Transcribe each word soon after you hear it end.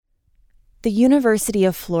The University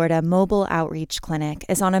of Florida Mobile Outreach Clinic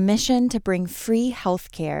is on a mission to bring free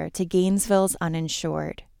health care to Gainesville's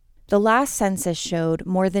uninsured. The last census showed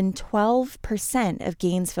more than 12% of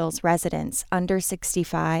Gainesville's residents under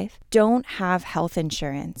 65 don't have health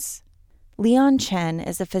insurance. Leon Chen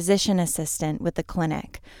is a physician assistant with the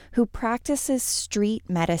clinic who practices street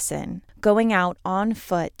medicine, going out on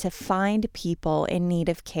foot to find people in need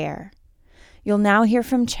of care. You'll now hear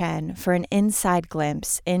from Chen for an inside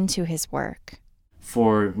glimpse into his work.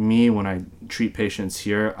 For me, when I treat patients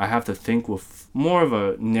here, I have to think with more of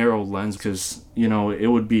a narrow lens because,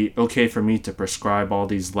 it would be okay for me to prescribe all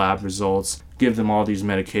these lab results, give them all these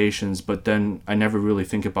medications, but then I never really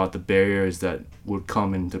think about the barriers that would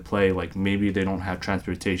come into play. Like maybe they don't have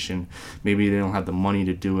transportation, maybe they don't have the money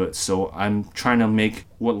to do it. So I'm trying to make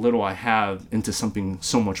what little I have into something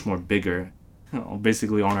so much more bigger.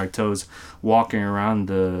 Basically on our toes, walking around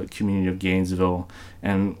the community of Gainesville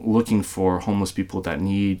and looking for homeless people that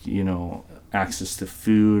need, access to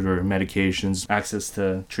food or medications, access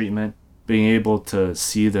to treatment. Being able to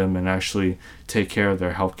see them and actually take care of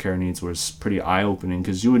their healthcare needs was pretty eye-opening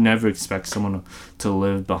because you would never expect someone to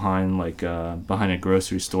live behind a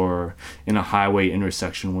grocery store or in a highway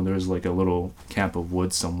intersection when there's like a little camp of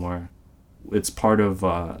wood somewhere. It's part of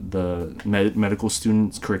the medical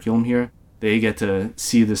students' curriculum here. They get to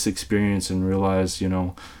see this experience and realize,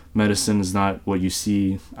 medicine is not what you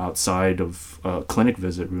see outside of a clinic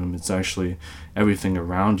visit room. It's actually everything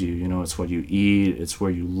around you. It's what you eat, it's where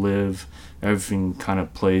you live. Everything kind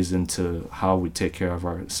of plays into how we take care of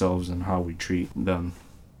ourselves and how we treat them.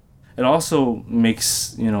 It also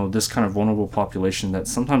makes, this kind of vulnerable population that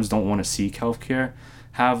sometimes don't want to seek healthcare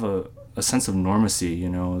have a sense of normacy,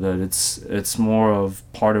 that it's more of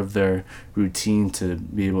part of their routine to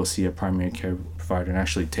be able to see a primary care provider and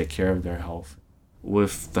actually take care of their health.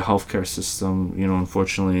 With the healthcare system,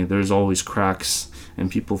 unfortunately, there's always cracks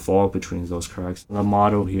and people fall between those cracks. The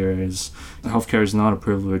motto here is healthcare is not a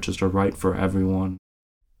privilege, it's a right for everyone.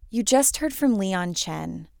 You just heard from Leon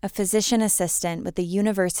Chen, a physician assistant with the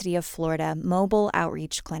University of Florida Mobile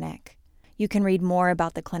Outreach Clinic. You can read more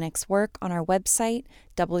about the clinic's work on our website,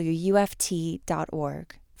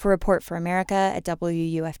 WUFT.org. For Report for America at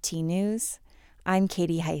WUFT News, I'm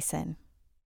Katie Hyson.